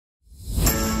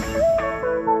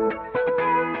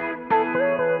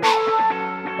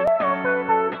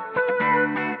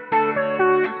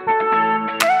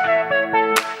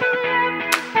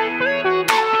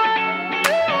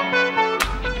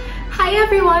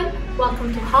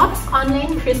Welcome to Hop's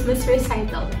online Christmas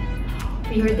recital.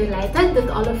 We are delighted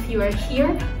that all of you are here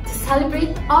to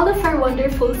celebrate all of our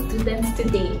wonderful students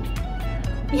today.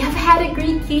 We have had a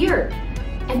great year,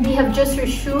 and we have just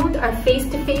resumed our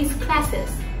face-to-face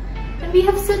classes, and we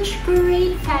have such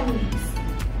great families.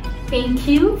 Thank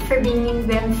you for bringing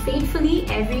them faithfully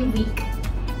every week.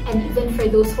 And even for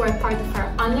those who are part of our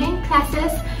online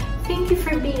classes, thank you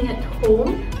for being at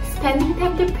home, spending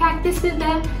time to practice with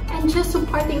them, and just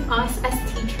supporting us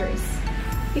as teachers.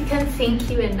 We can't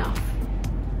thank you enough.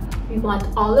 We want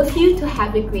all of you to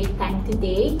have a great time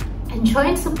today and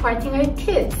join supporting our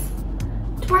kids.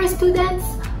 To our students,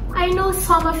 I know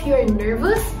some of you are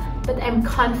nervous, but I'm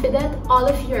confident all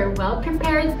of you are well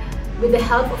prepared with the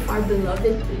help of our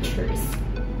beloved teachers.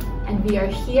 And we are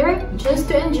here just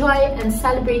to enjoy and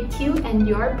celebrate you and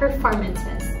your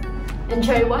performances.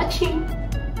 Enjoy watching!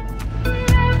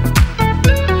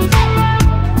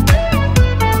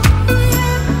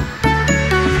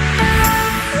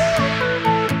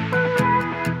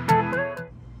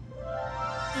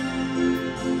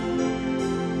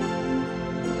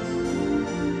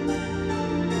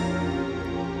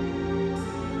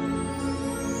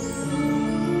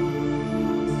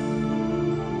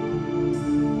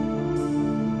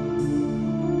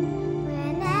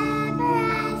 Whenever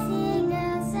I see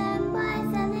girls and boys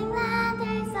standing line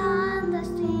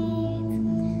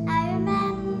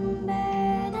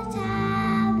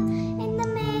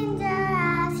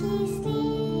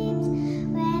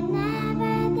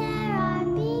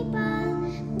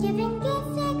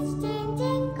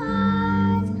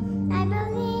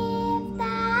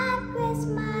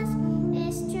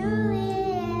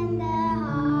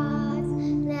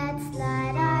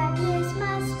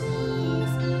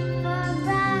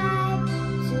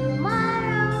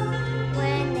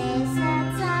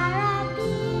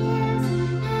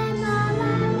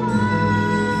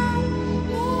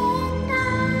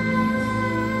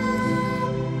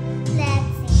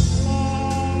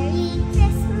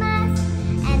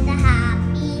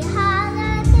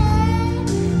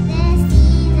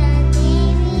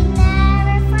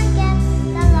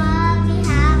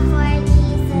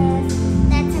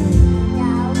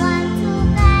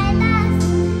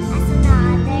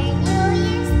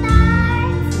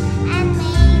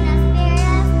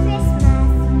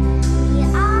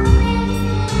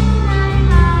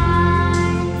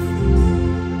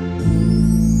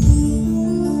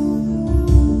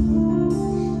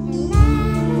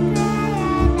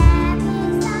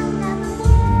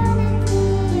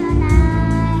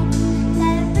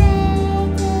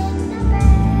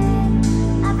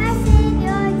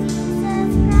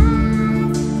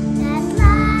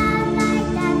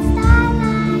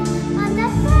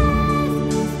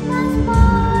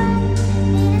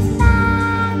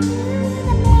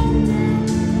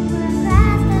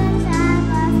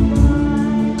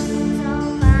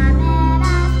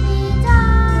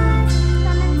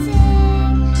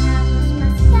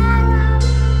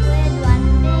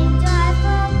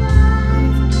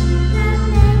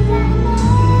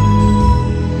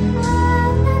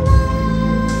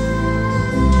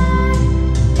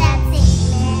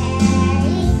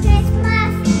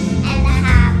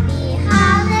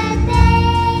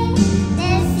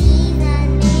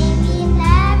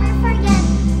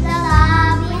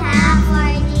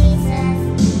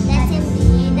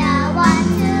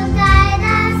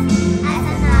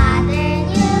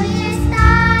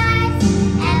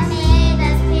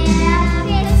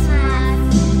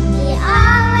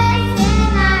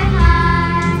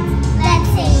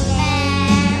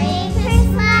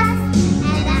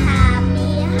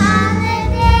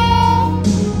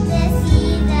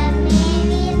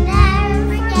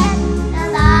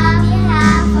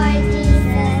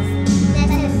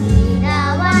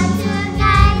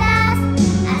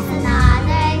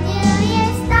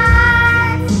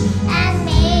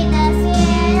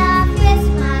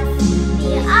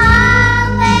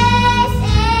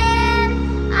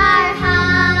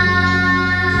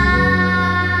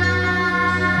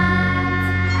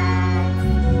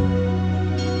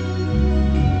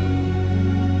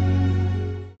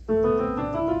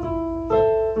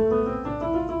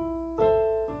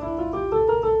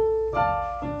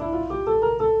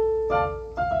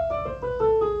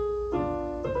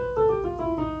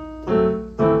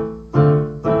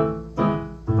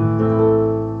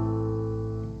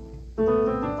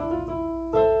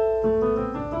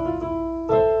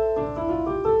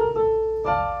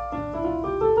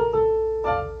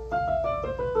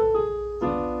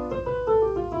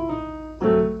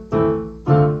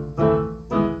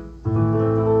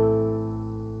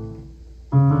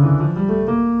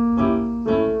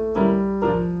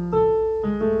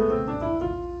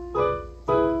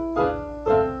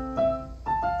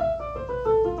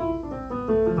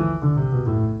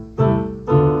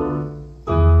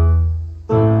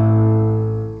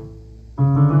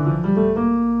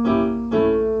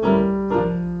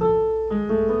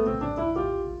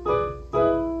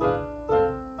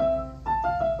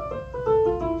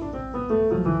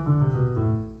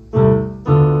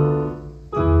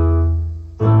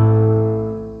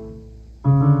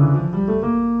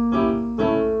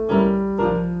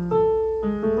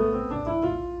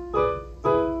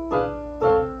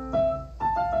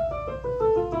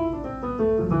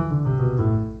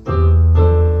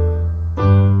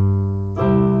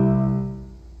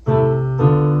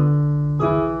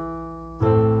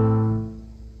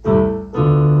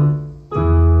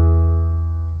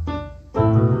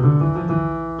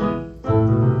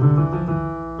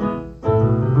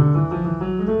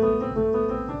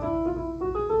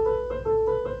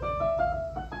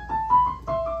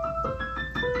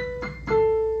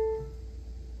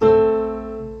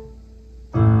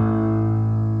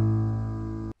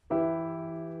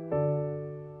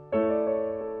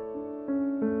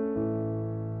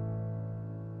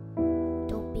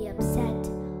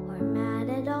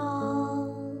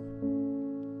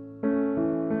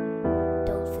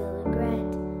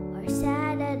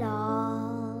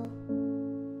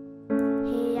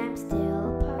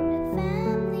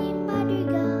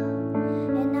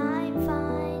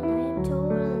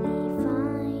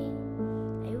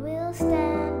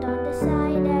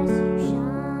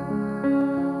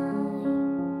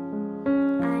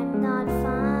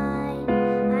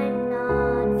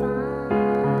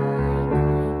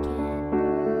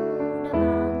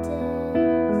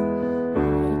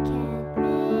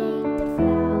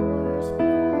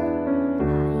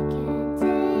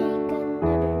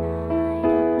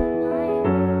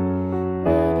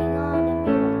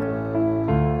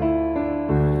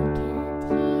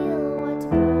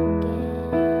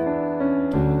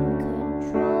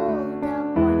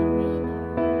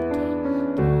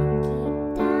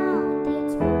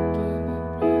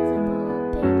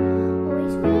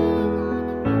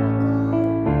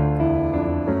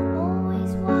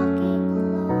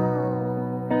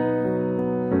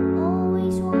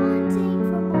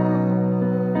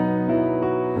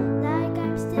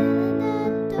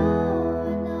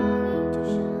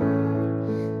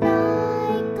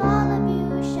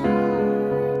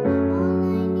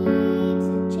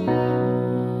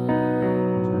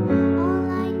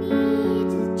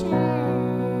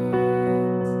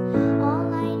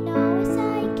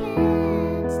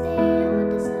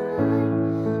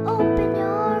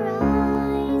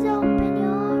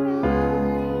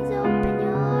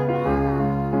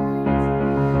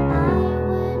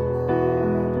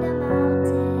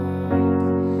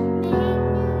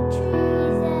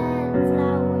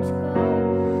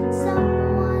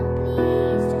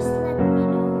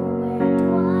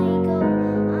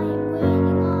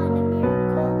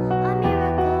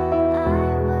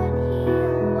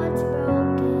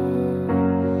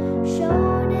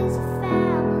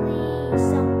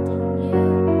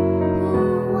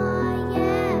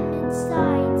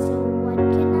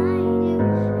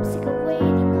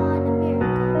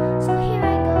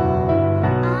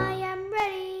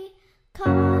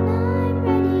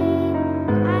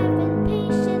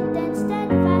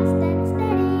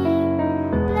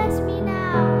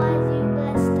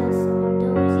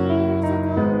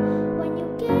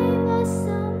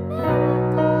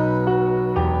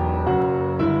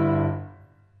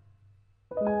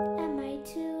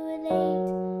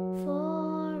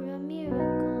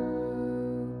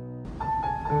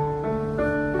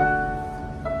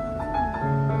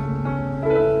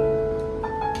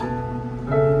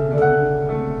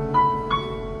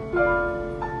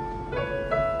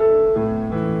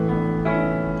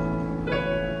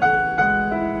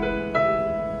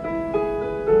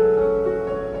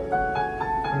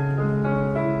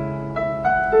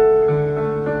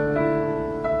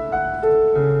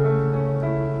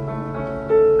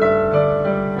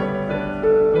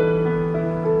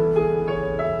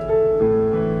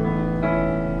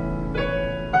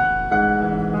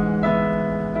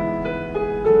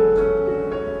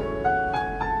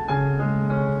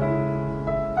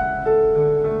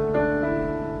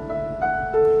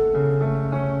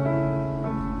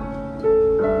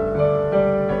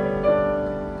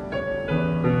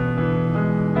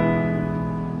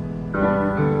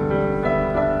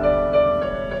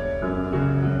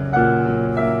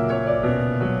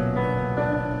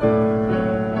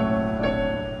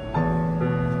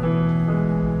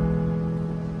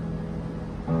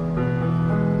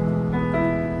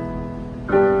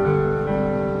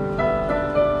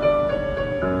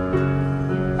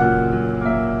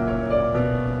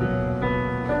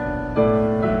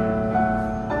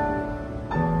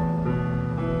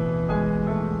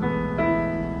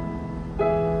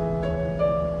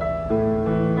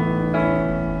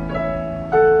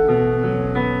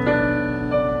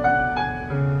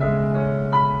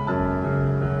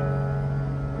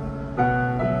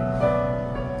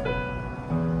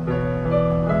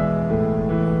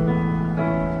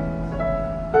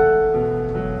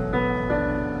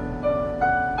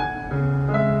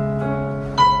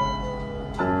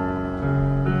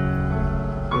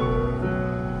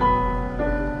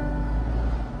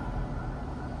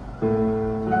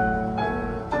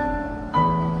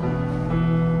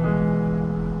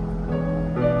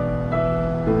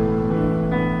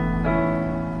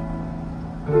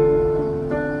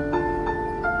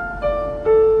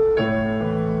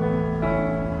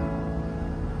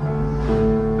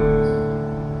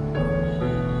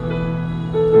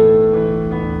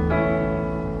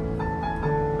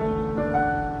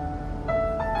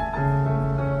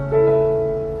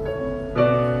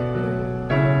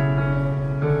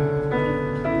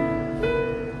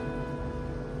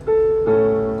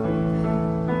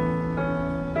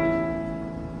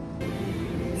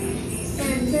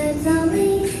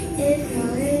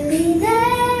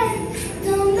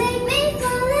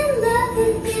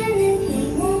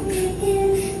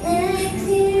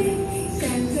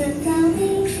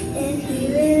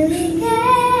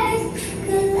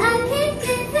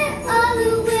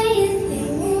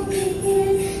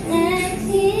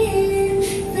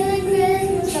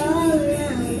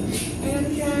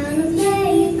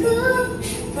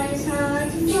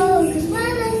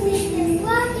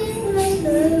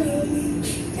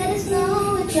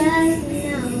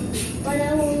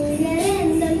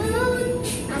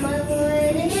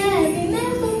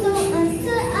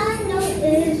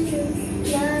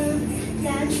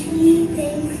he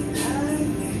thinks of.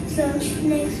 So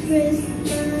next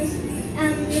Christmas,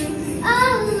 I'm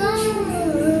not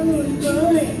alone,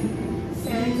 boy.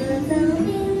 Santa, tell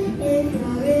me if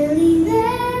you're really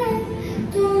there.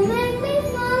 Don't make me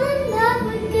fall in love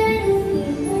again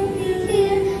if you won't be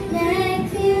here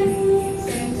next year.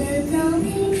 Santa, tell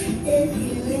me if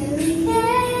you really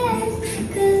cares,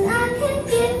 'cause I can't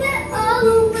give that all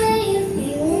away if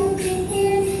you won't be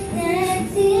here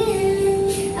next year.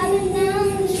 I've been down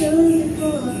the show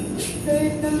before,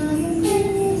 feeling on a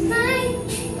Christmas night.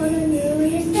 On a New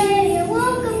Year's Day, I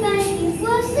woke up and you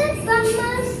were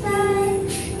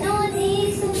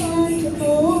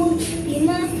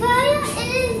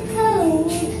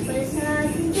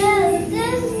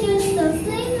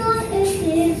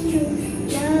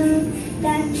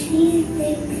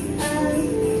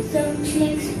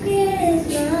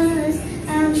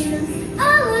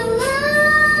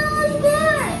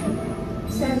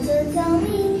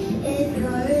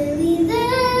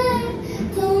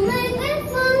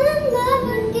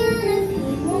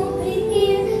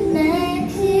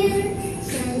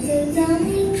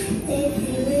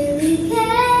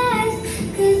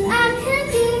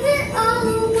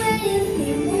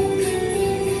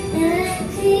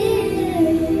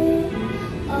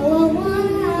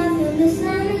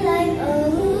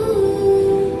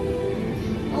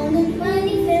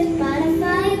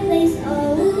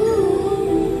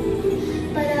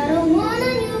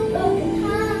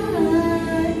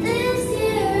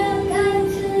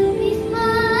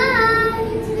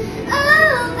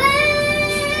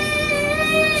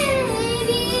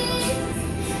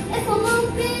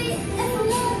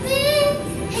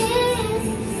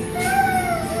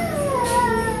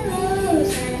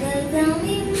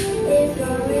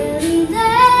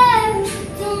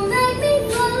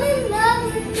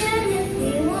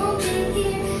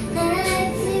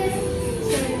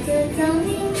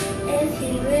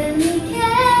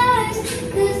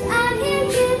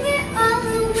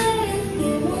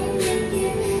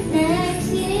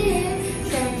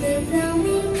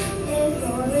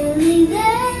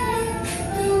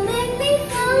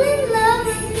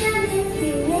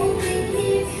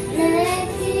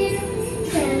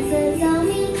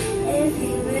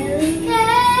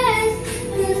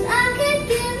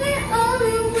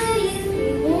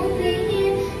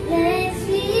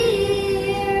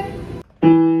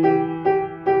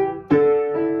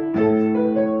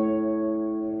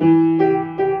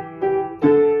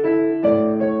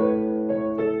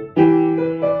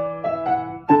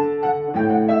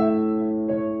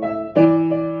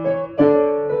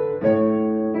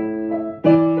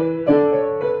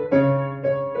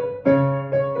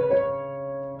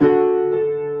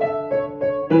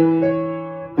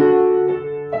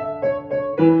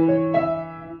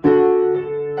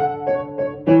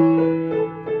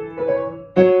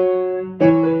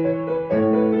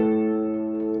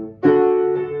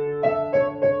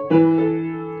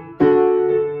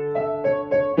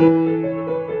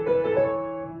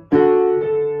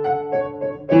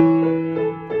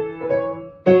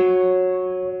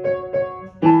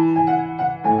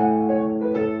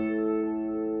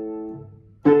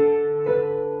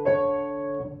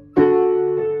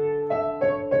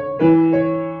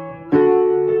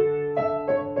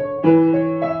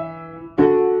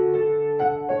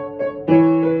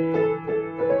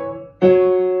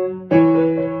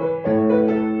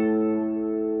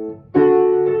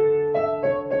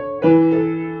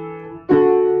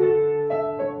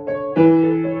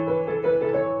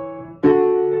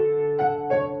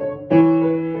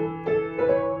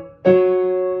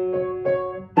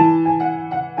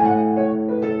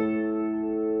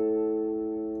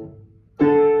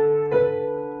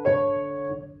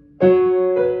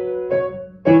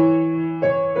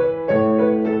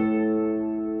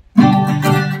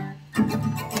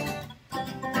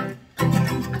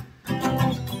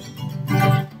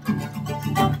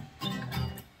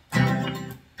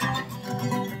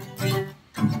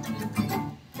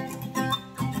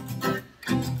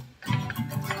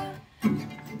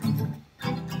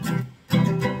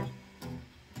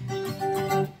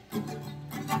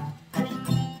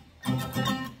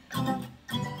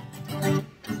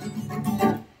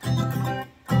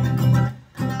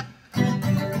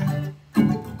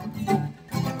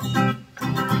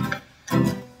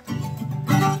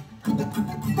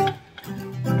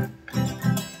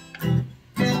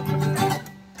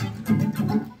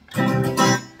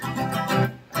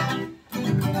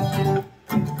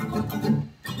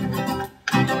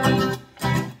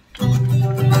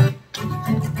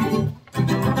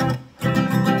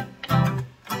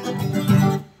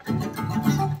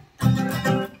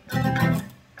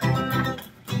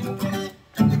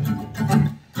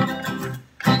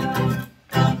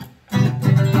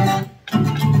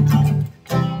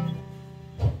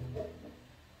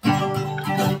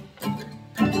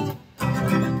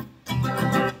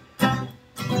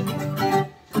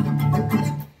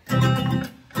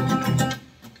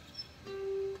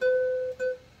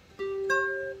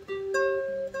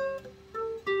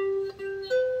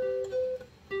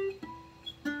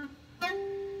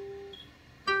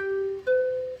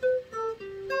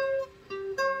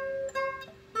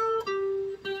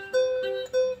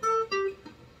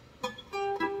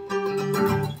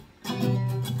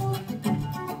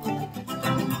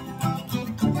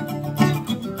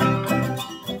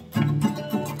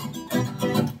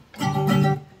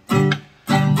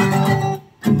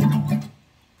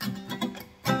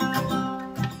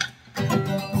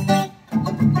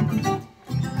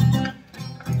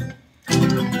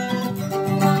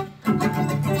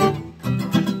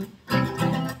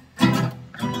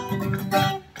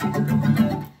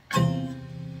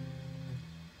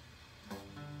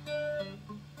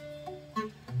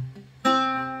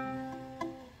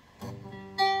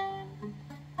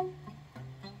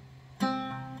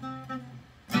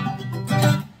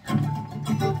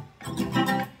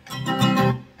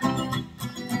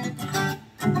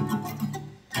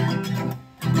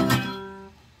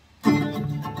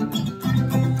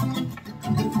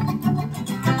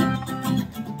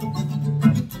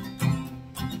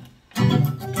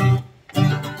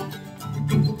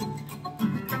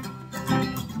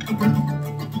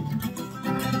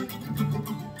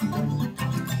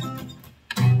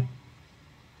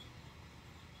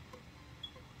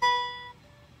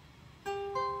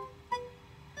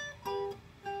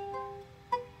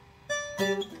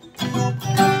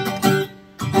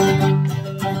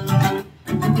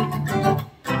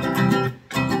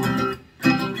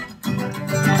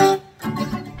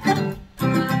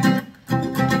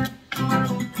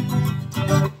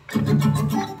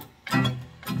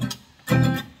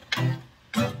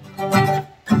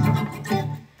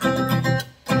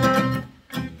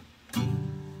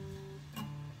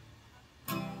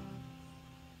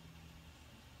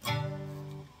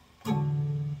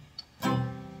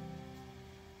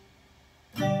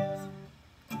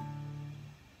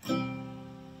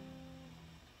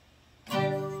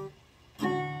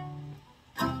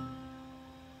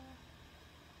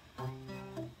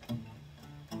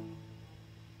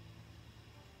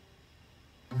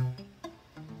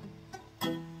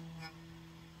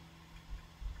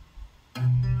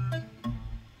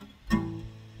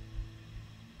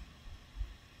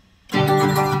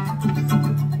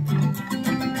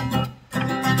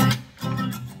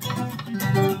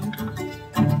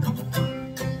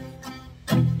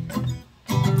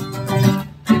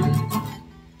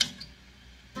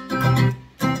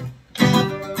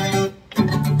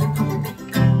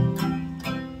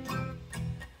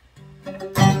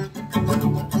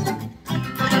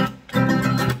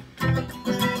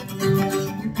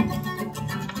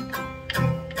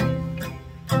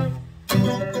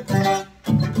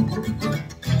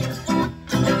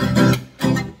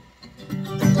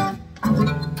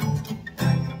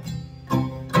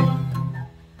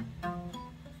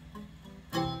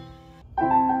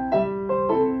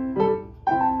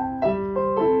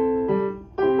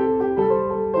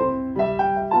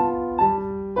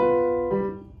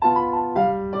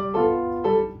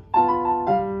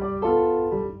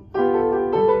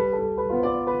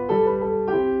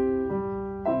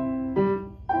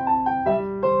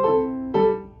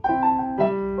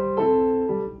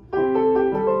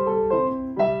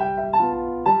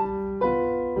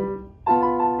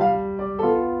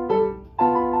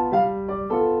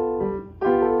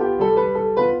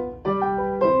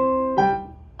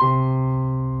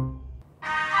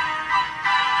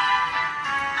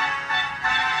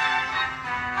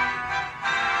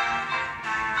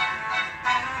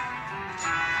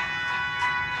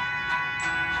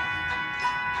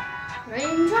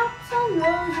Raindrops on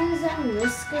roses and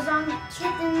whiskers on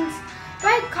kittens,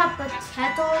 bright copper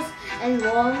kettles and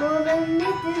warm woolen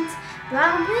mittens,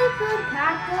 brown paper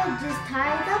packages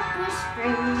tied up with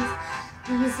strings.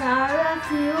 These are a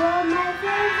few of my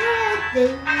favorite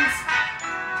things.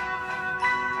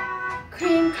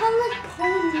 Cream-colored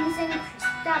ponies and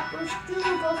crisp apple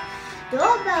strudels,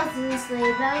 doorbells and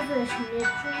sleigh bells with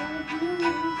schnitzel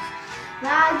blues.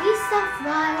 Raggies that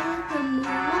fly with the moon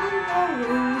on their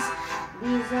wings.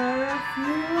 These are a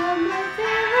few of my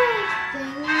favorite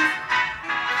things.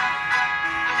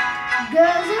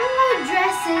 Girls in white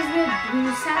dresses with blue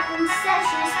satin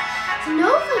sashes,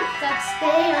 snowflakes that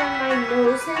stay on my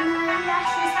nose and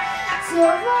eyelashes,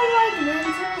 silver white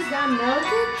winters that melt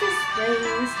into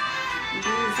springs.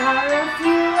 These are a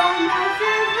few of my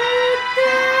favorite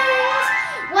things.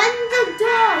 When the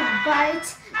dog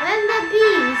bites, when the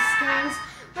bee stings,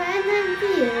 when I'm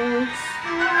feeling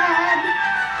sad,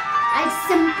 I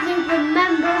simply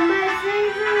remember my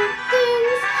favorite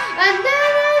things, and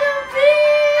then I don't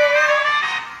feel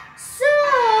so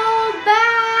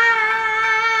bad.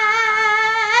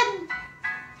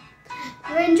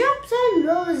 Raindrops on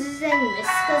roses and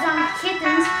whiskers on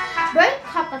kittens, bright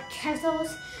copper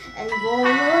kettles and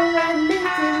warm woolen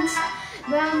mittens,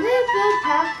 brown paper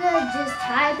packages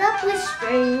tied up with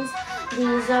strings.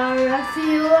 These are a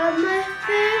few of my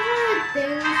favorite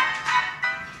things.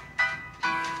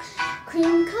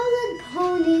 Cream-colored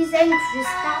ponies and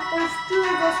crisp apple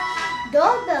strudels,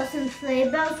 doorbells and sleigh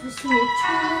bells with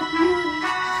schnitzel blues.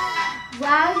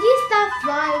 Raggies that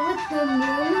fly with the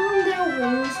moon on their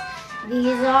wings.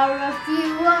 These are a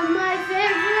few of my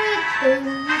favorite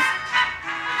things.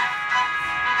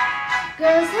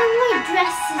 Girls in white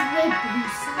dresses with blue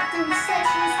satin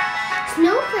sashes,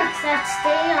 snowflakes that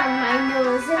stay on my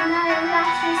nose and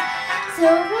eyelashes,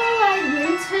 silver white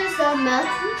winters that melt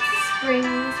into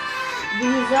springs.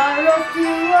 These are a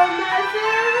few of my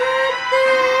favorite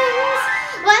things.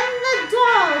 When the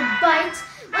dog bites,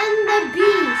 when the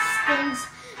bee stings,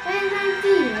 when I'm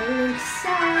feeling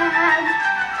sad,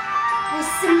 I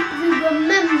simply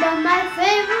remember my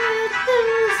favorite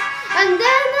things, and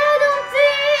then I don't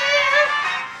feel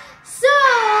so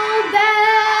bad.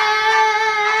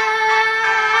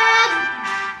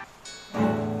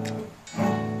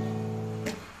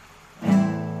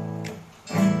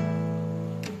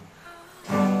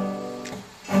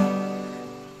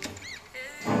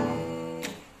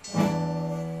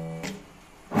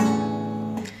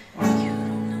 You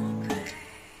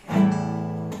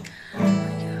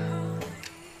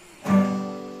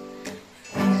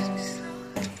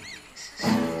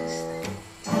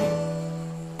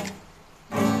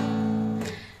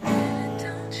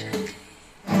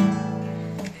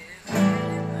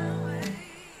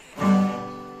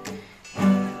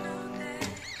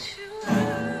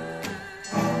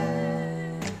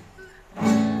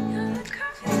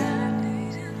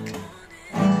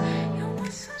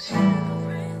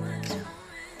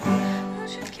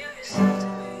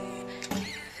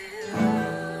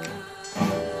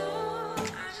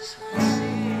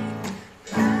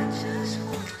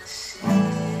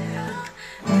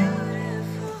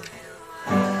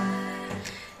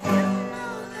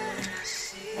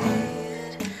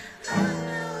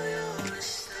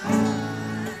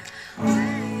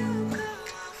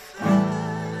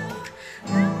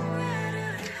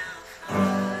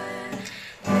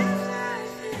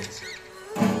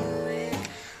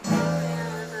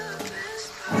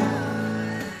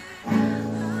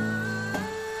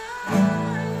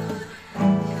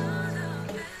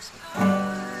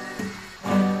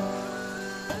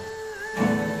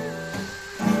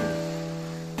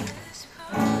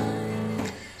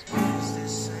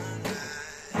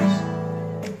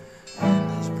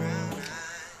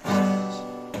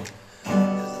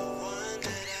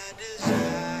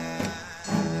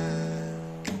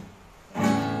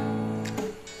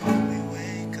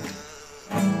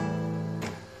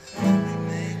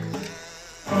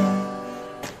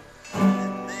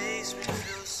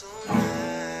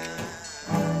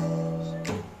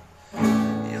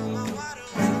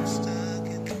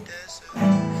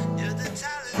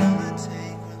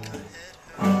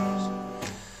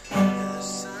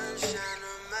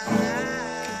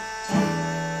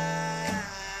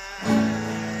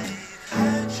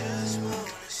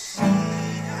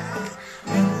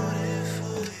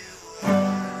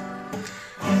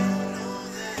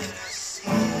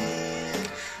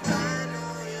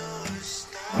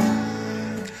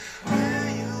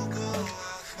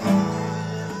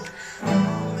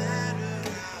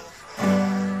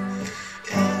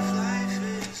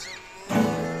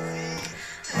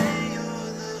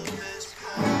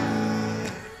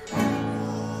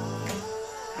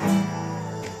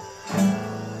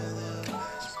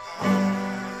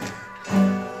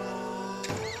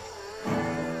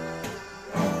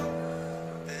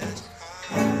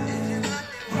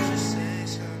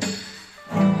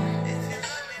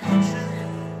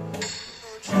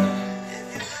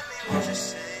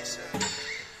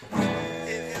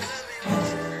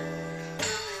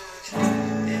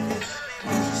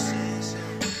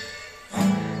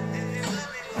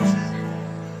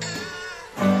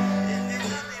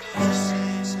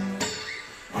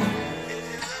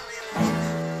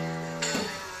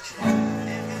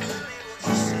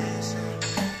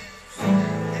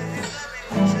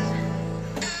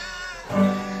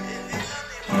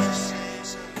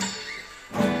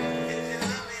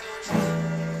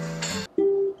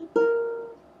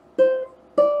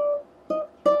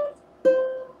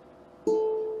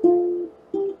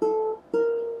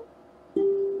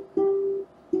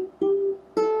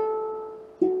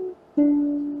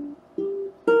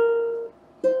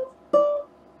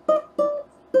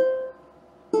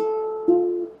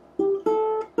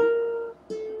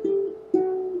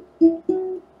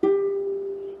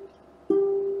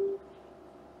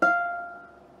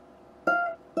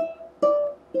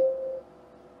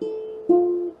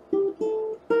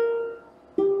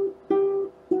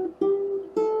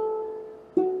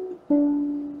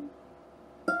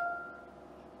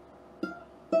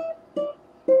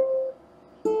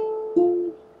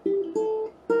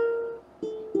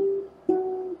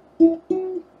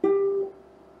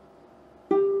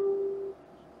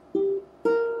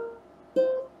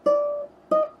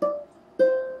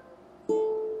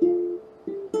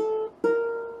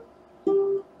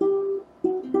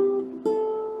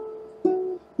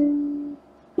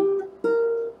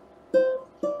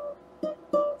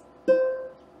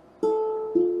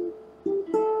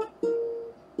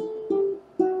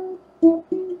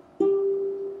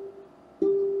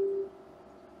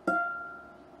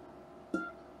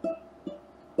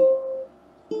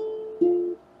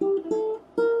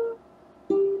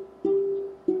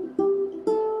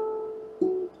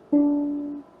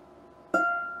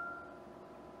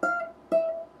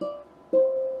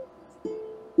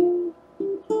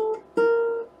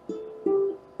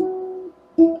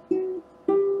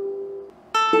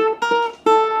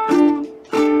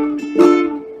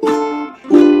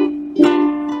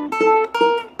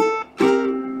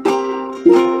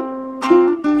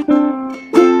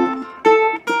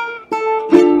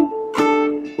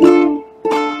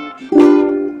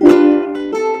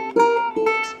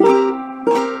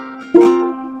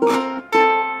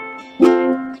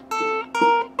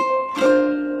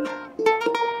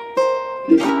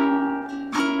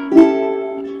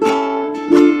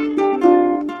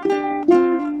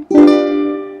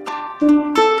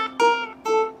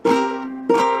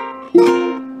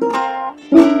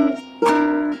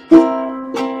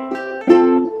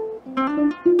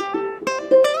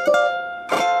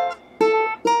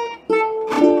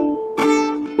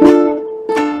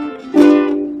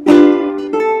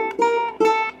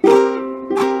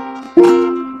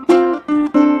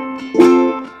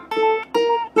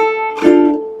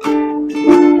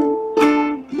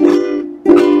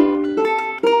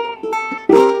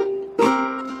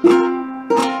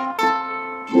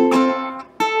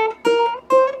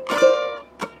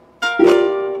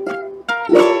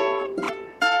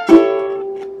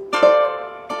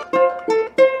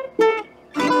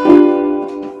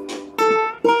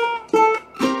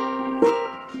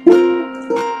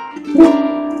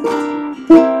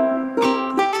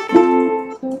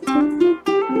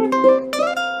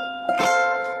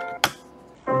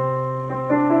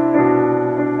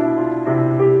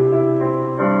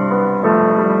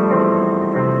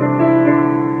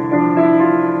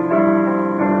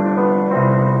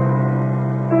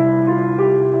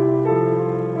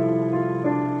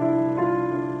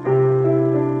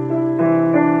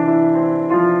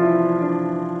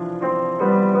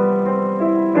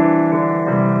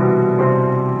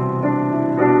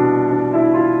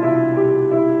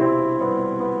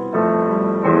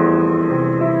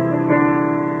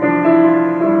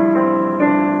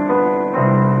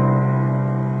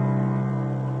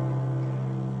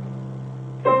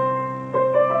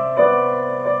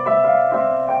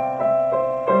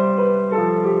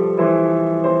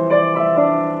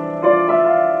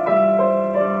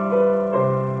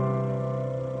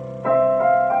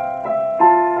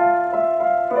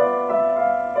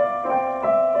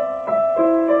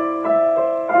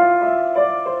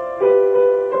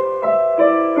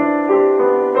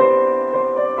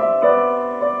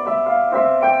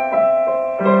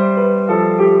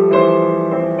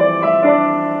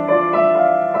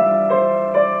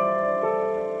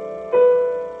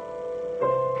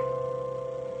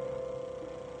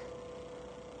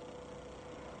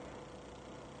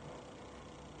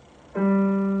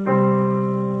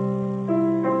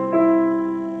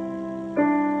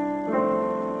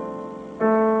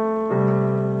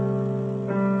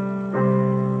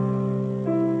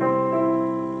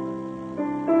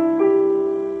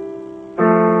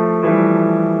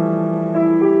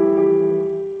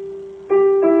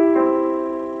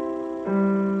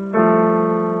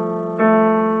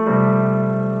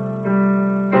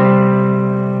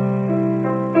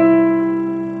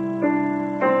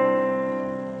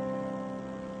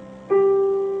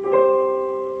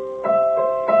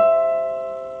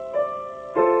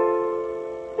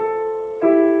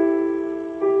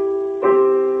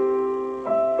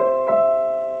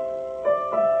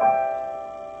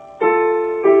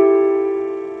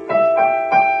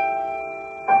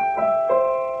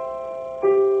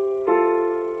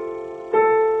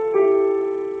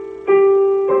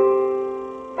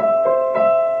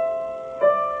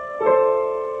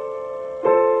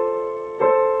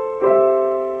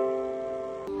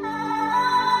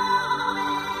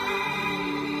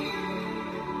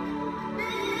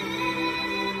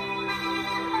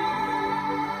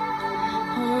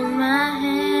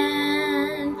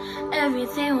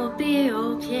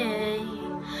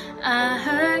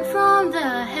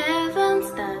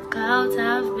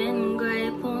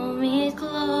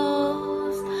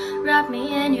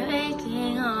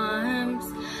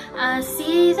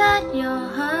see that you're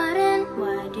hurting.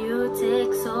 Why do you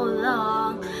take so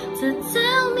long to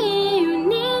tell me you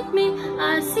need me?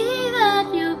 I see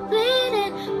that you're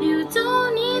bleeding. You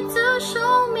don't need to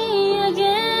show me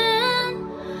again.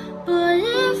 But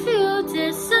if you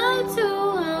decide to,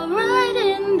 I'll ride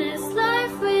in this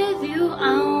life with you.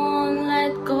 I won't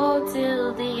let go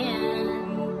till the end.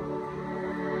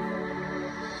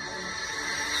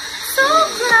 So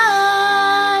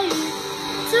cry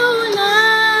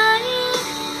tonight,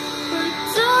 but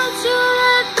don't you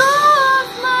let go of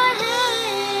my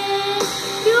hand.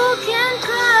 You can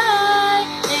cry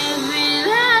every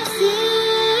last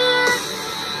year.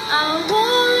 I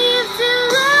won't leave till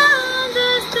I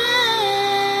understand.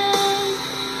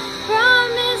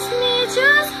 Promise me,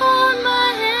 just hold my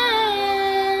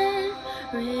hand.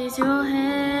 Raise your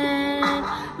hand,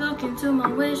 look into my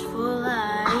wishful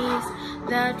eyes.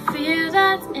 That fear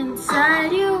that's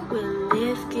inside you will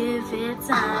live, give it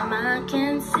time. I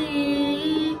can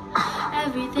see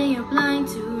everything you're blind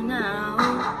to now.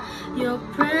 Your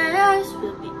prayers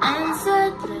will be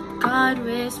answered. Let God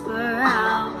whisper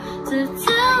out to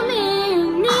tell me you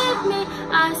need me.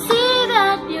 I see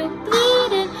that you're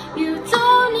bleeding. You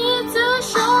don't need to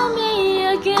show me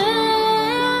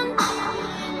again.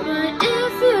 But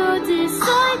if you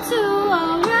decide to,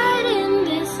 I'll ride in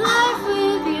this life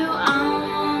with you. I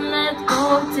won't let go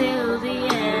till the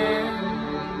end.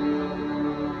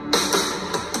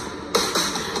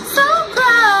 So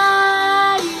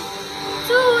cry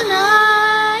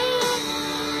tonight,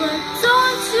 but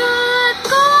don't you let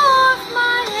go of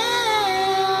my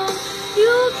hand.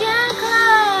 You can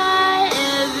cry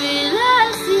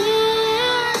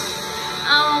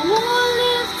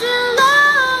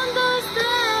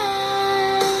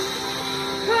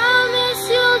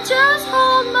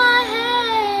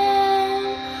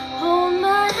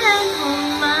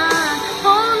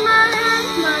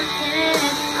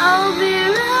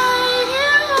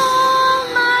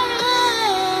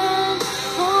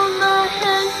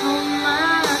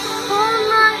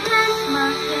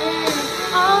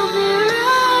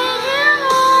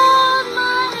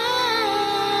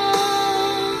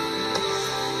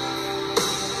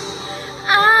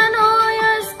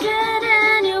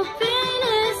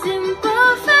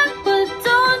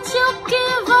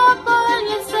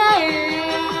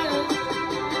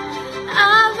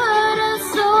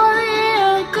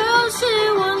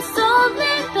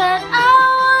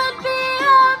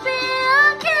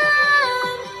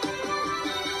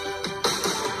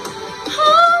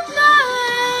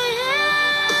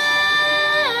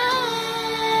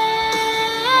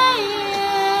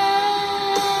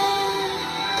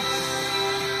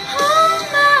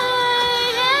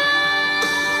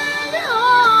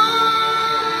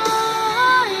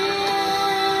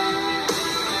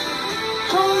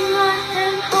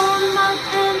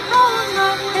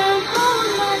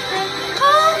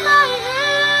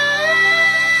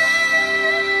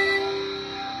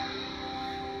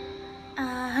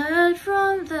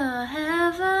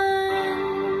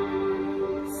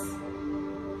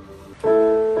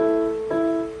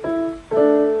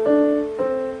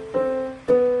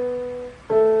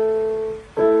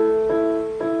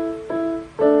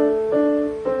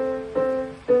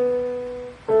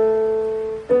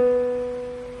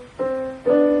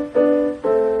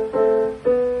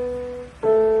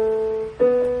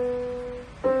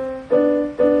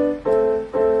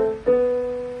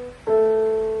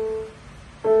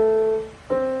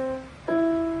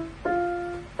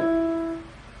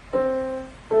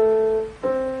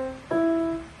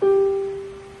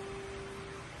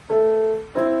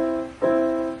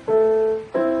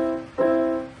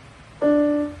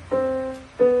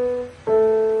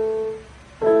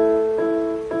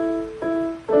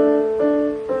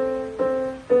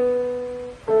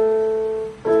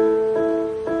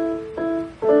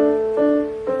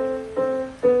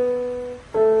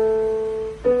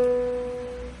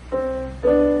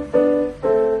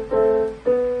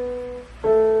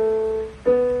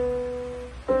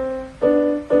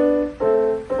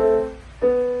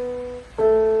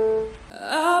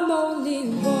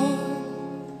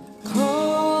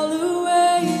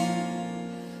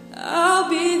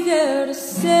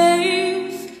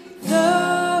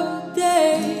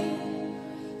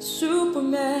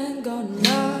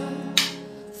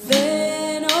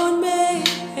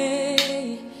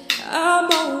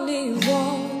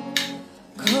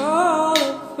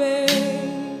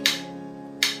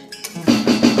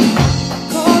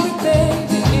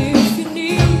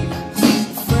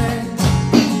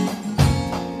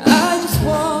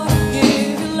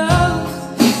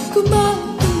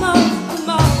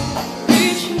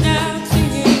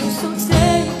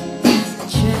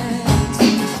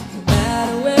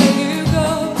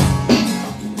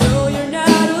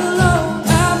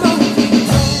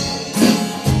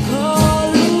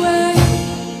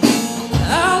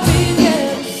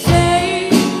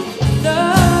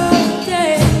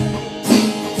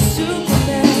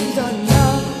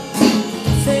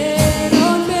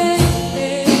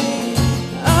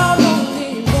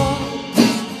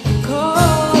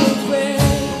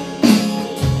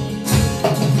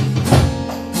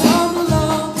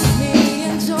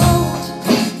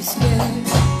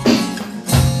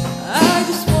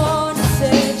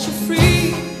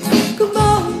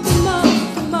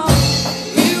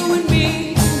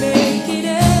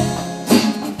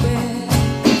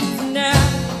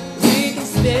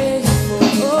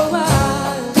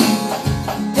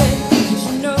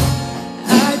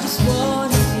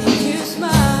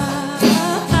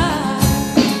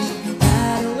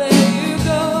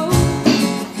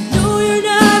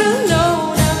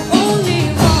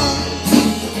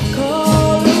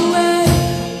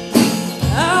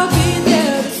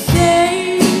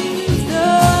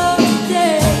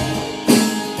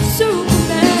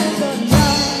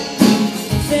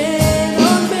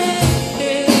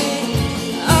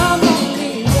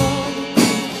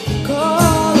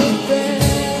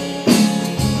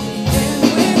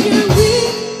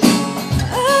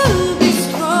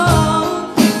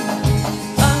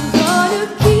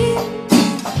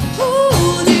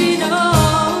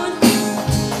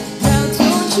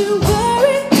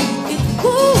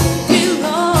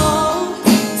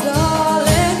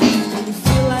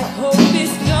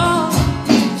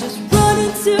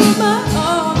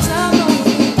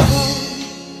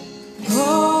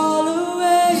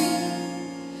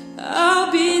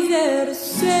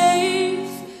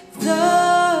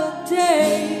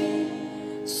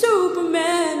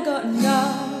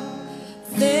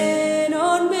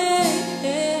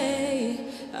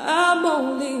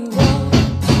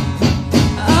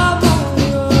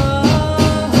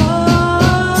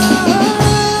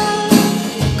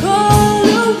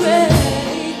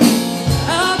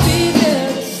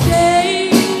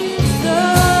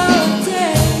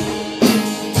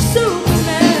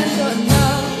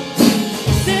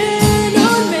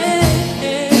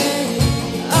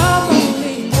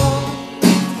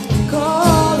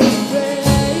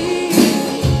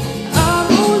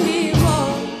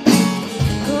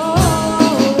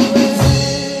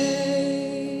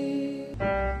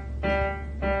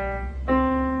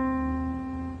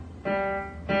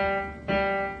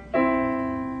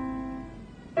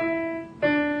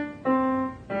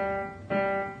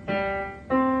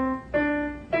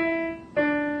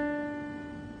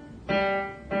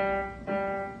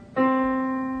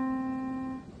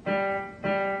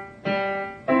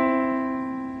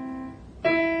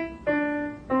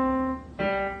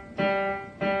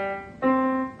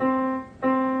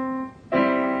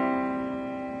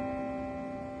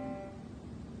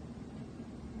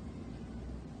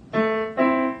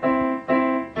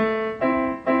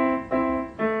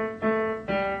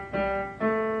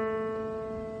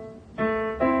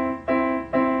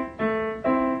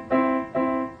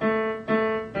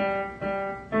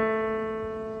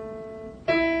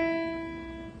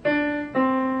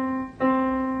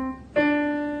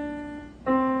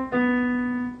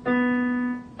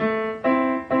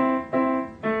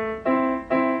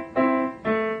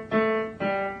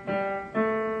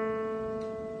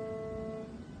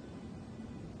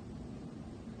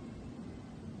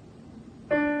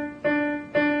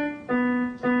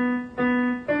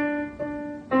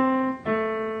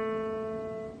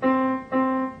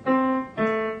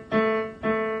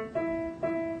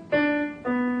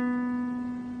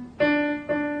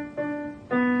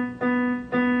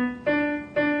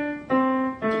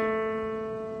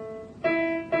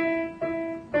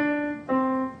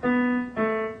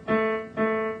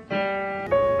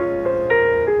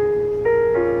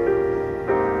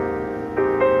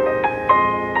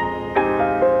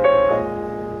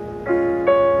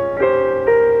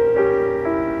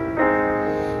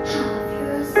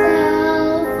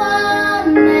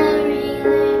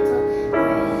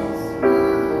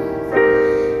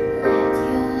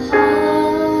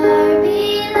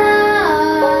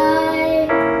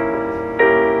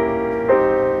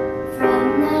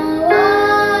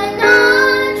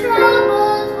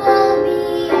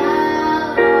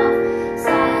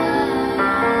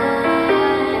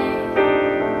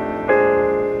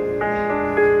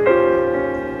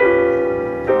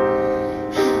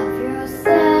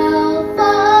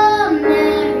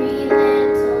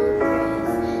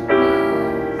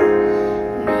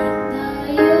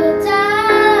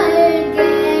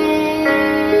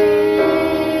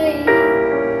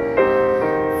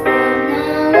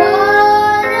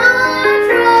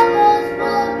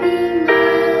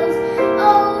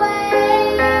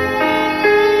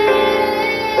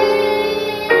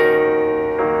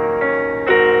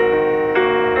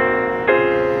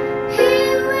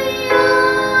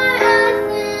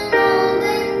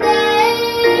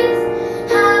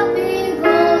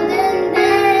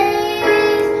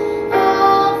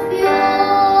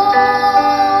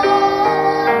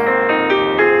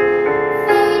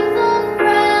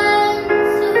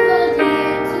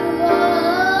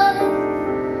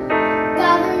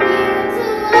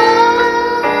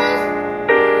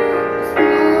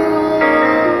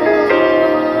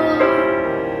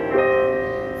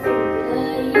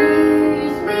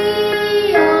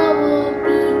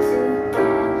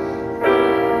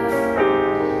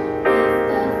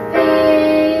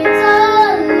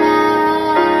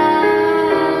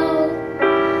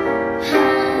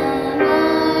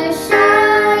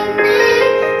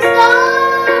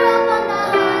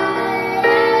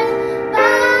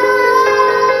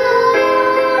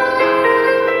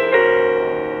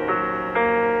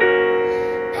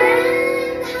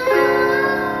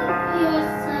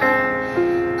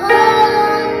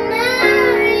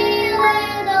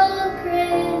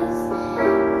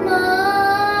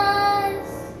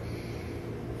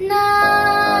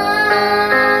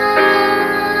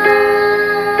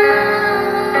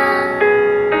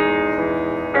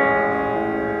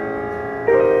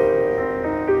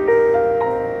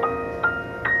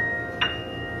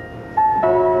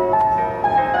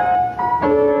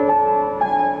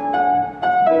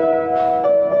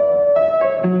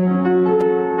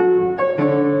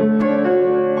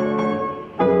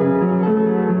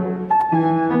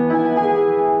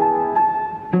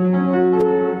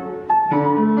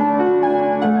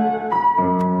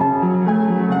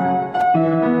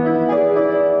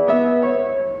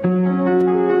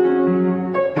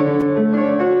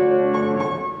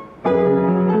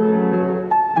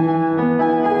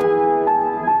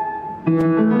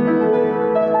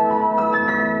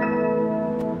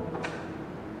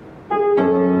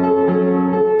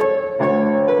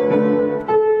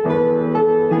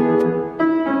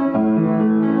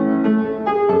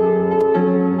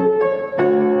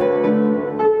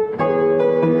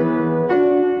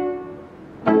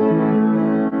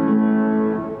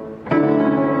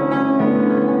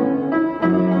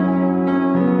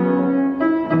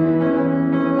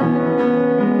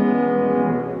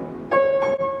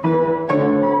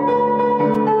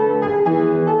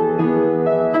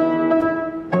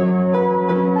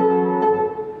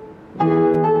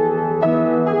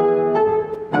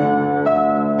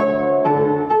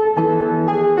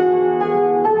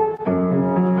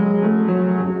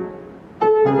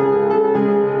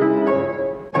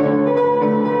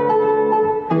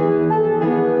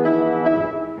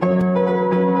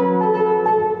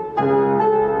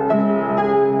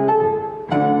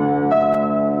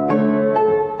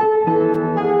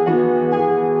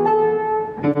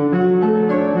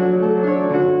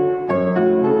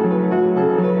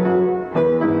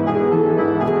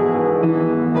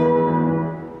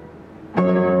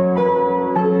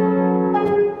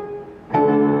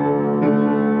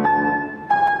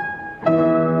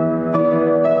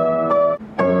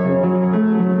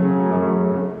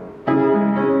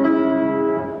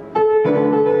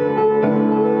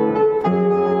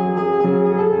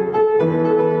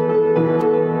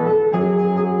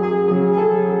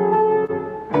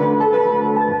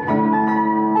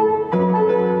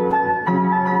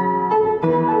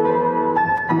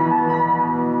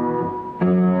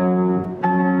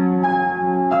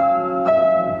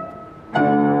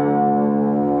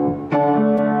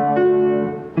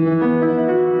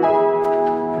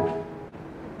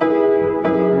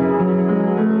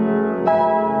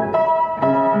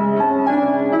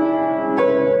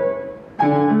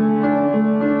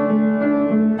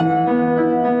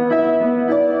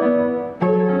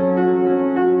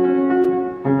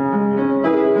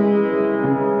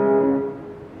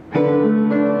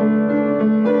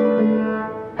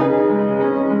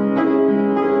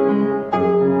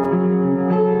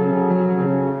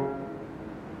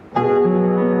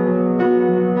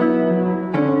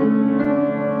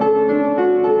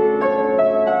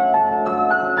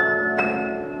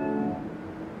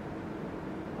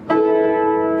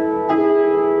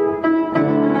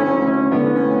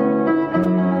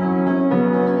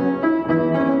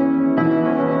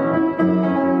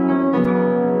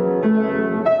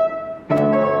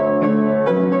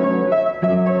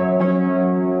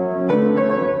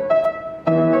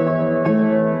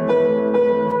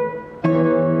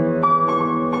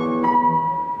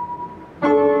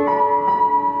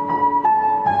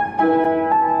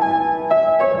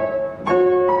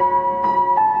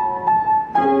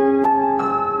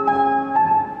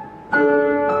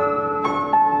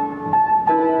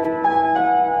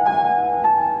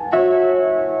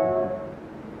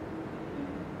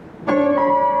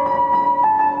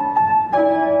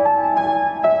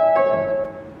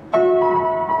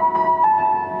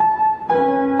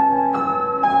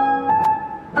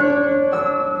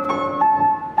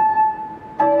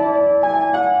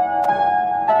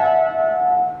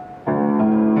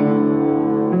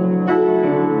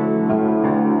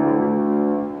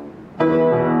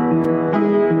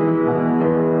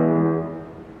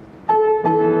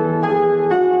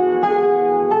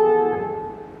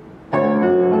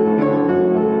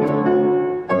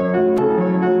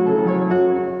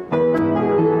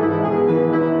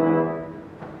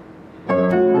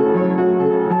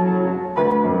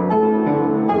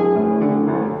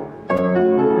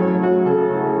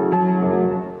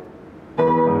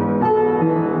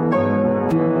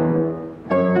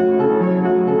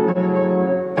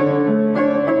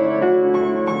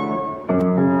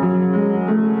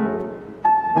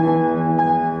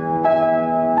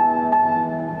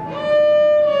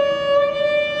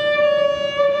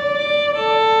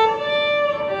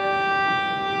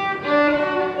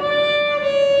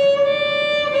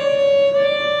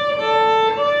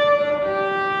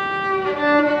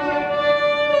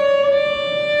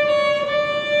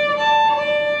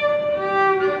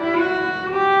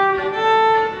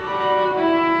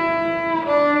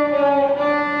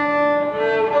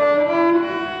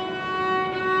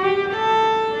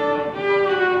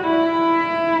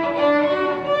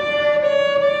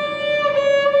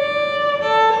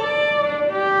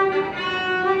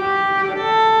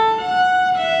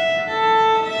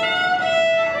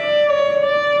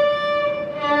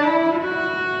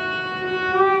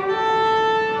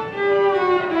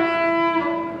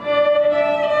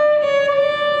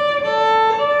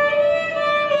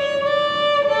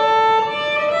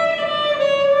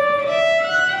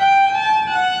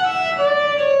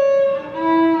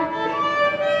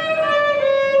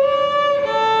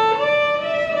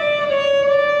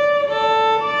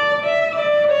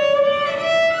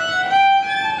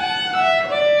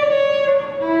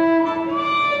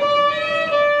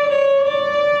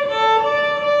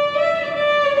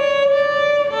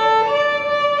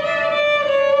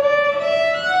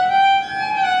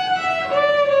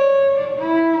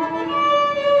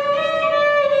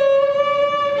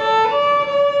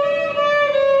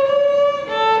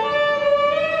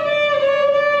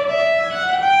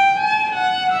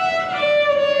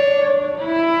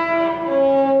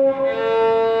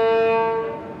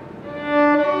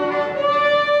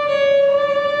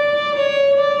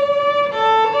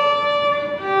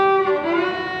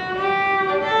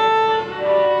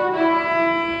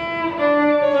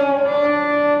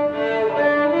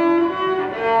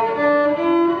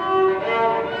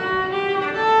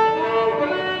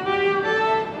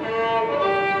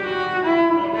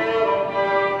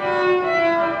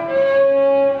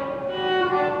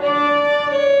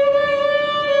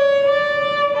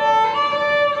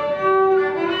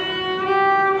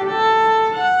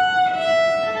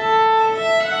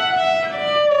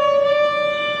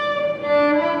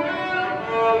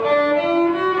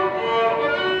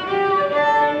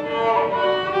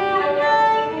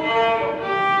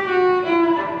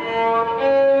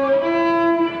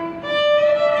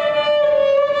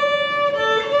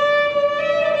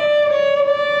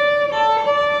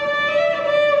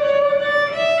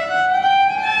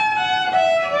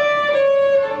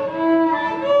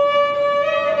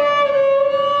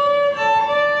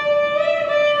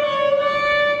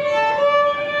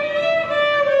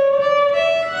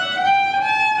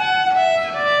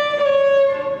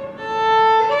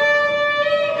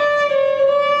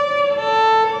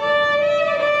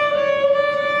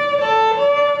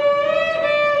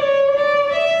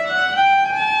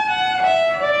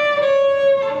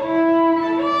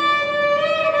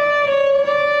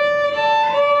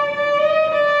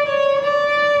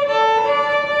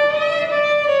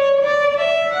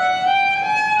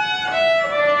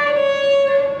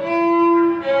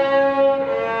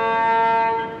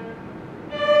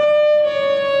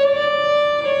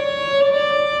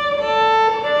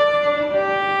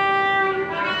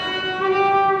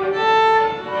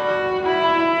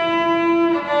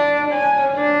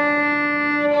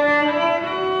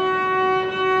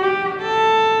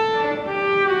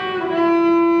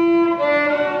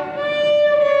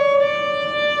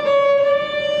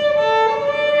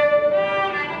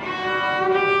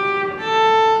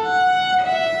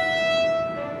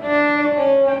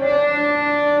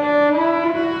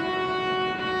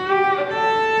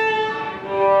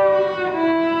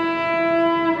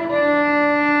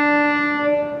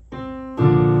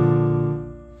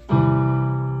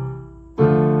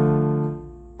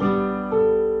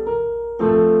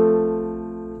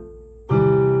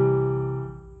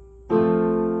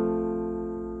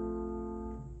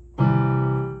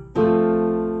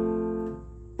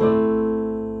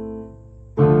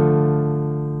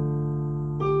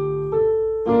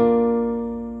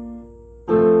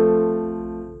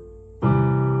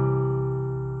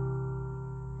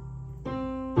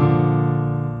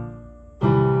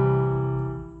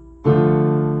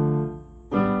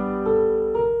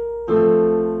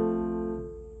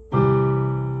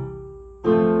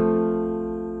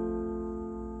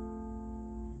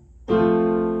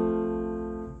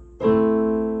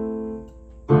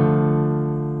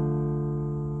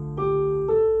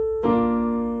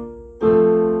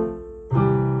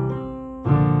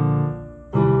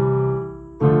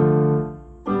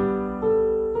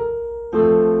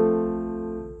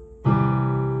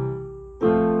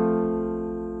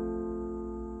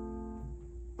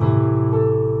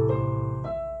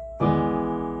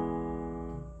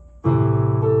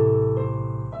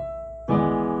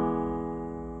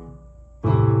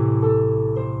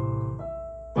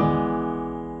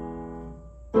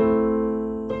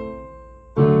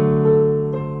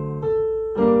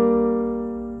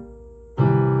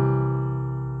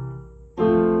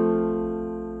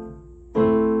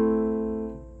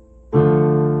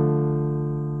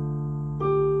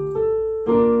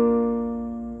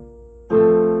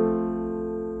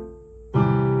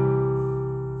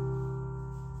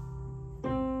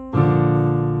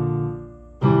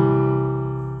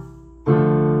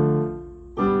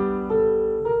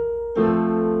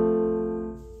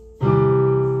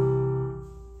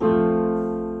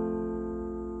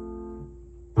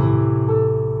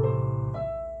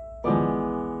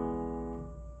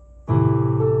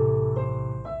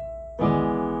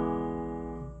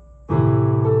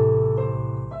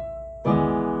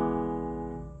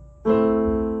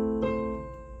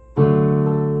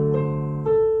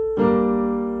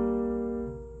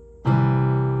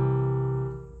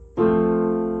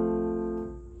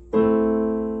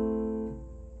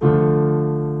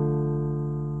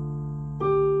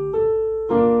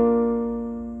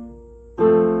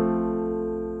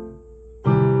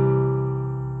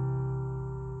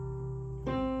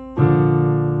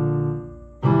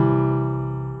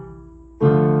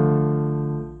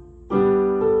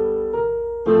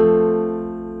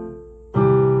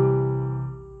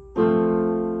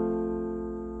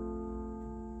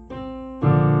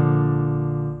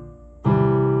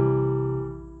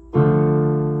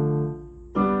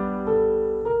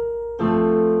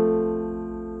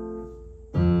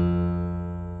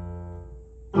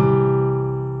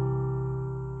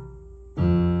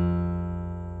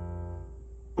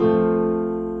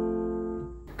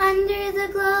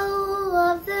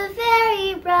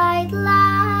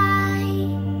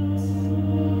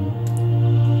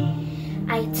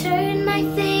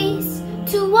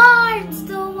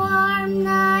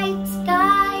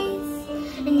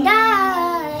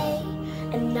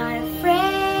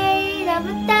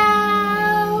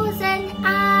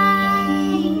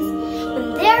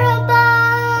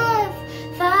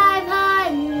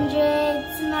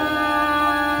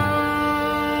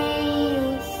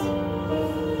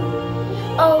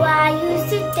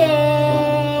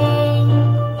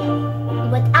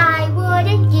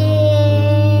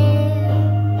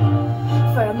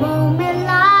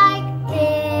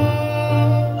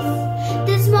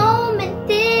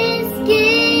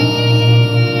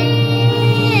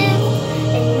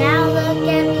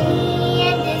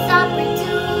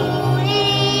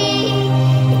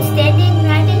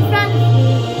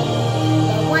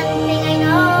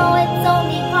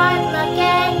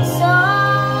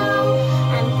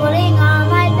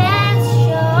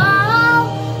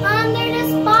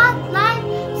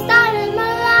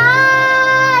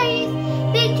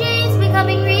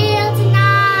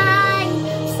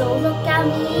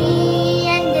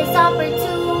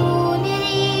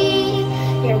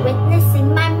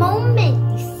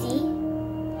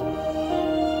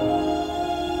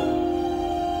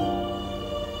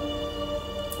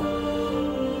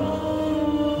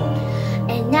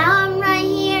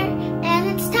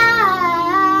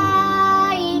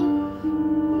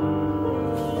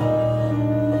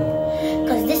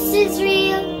this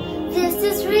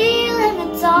is real and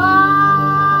it's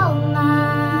all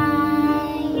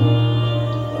mine.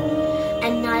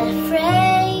 I'm not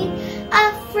afraid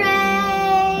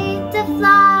to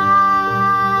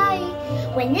fly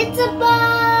when it's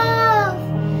above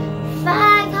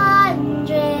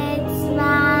 500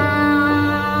 miles.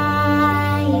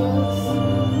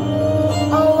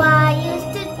 Oh, I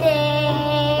used to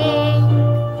think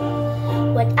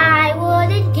what I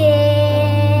wouldn't give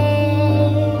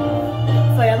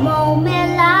for a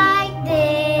moment like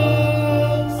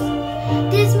this.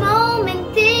 This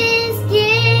moment, this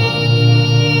gift.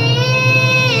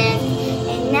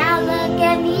 And now look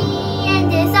at me, and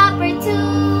this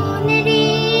opportunity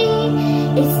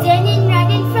is standing right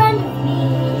in front of me.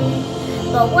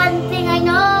 But one thing I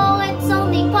know, it's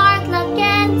only part luck,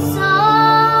 and so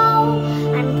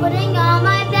I'm putting on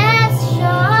my best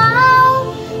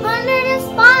show under the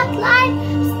spotlight,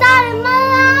 starting my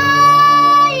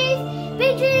life.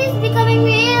 Big dreams becoming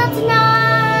real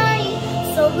tonight.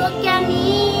 So look at me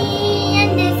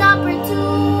and this opportunity.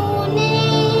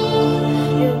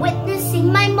 You're witnessing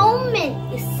my moment,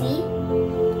 you see.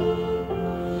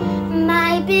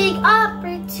 My big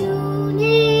opportunity.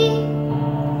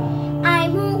 I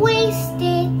won't waste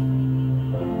it,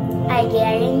 I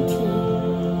guarantee.